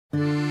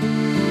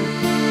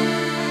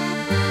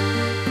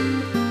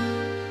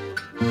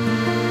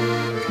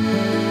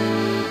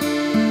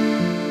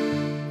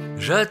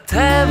Je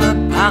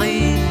t'aime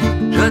Paris,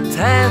 je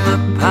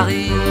t'aime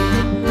Paris.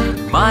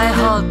 My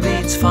heart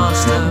beats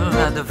faster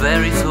at the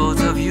very thought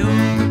of you.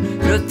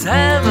 Je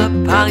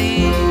t'aime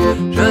Paris,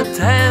 je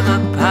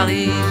t'aime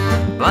Paris.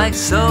 Like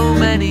so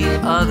many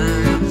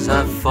others,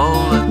 I've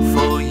fallen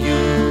for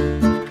you.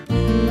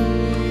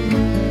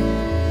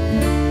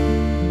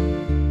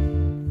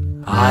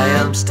 I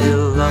am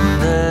still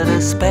under the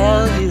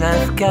spell you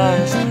have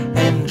cast,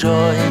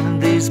 enjoying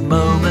these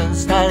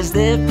moments as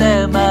if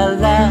they're my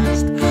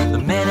last. The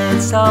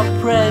minutes are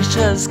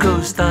precious,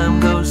 'cause time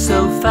goes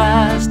so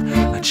fast.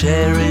 I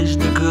cherish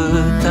the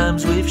good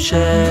times we've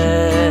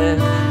shared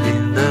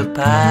in the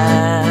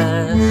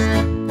past.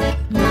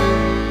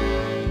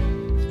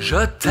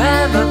 Je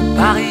t'aime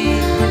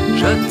Paris,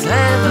 je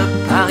t'aime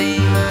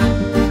Paris.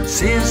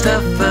 Since the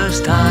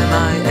first time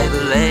I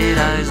ever laid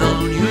eyes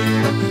on you.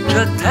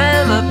 Je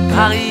t'aime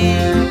Paris,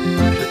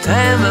 je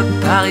t'aime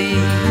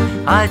Paris.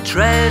 I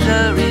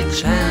treasure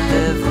each and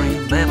every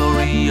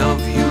memory of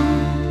you.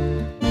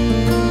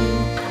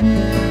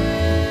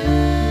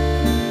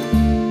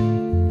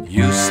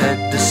 You set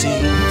the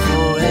scene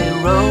for a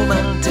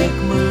romantic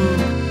mood.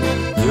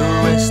 Your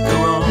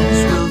restaurants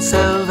will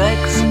serve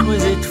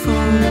exquisite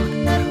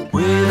food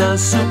with a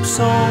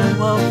soupçon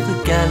of the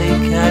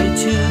Gallic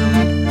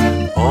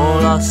attitude.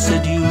 All are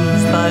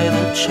seduced by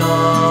the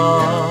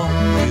charm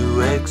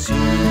you exude.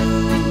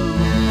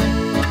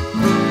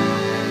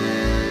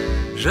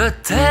 Je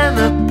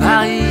t'aime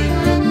Paris,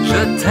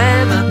 je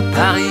t'aime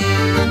Paris.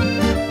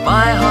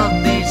 My heart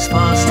beats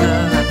faster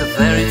at the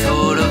very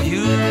thought of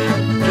you.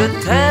 Je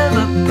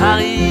t'aime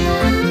Paris,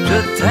 je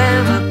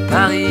t'aime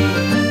Paris.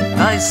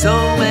 Like so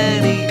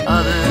many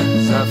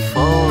others, I've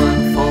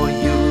fallen for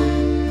you.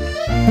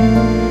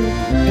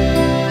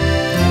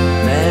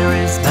 There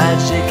is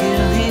magic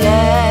in the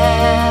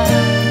air.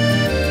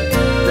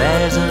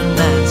 There's an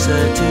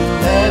answer to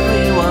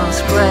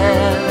everyone's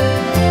prayer.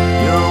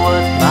 You're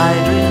what my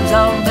dreams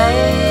are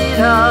made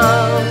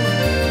of.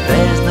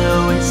 There's no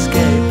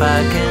escape,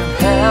 I can't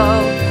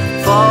help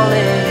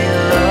falling in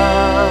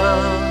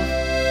love.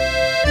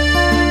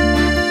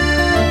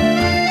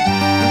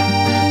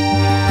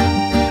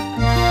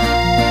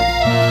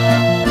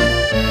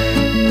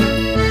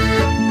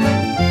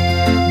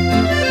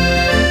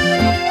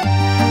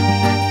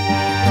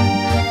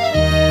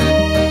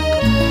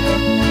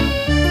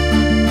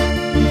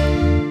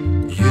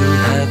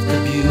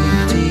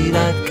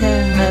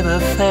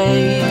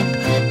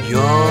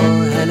 Your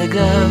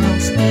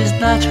elegance is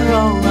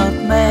natural, not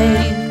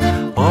made.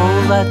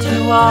 All that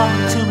you are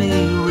to me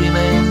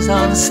remains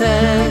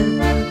unsaid.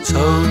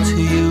 So to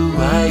you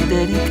I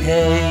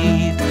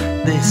dedicate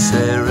this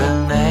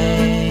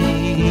serenade.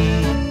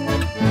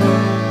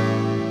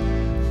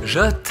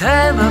 Je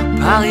t'aime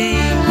Paris,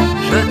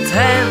 je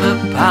t'aime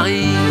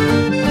Paris.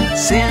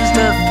 Since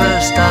the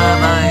first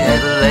time I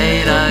ever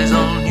laid eyes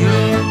on you.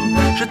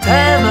 Je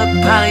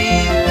t'aime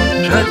Paris,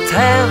 je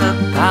t'aime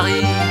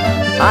Paris.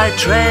 I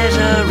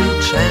treasure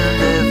each and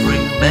every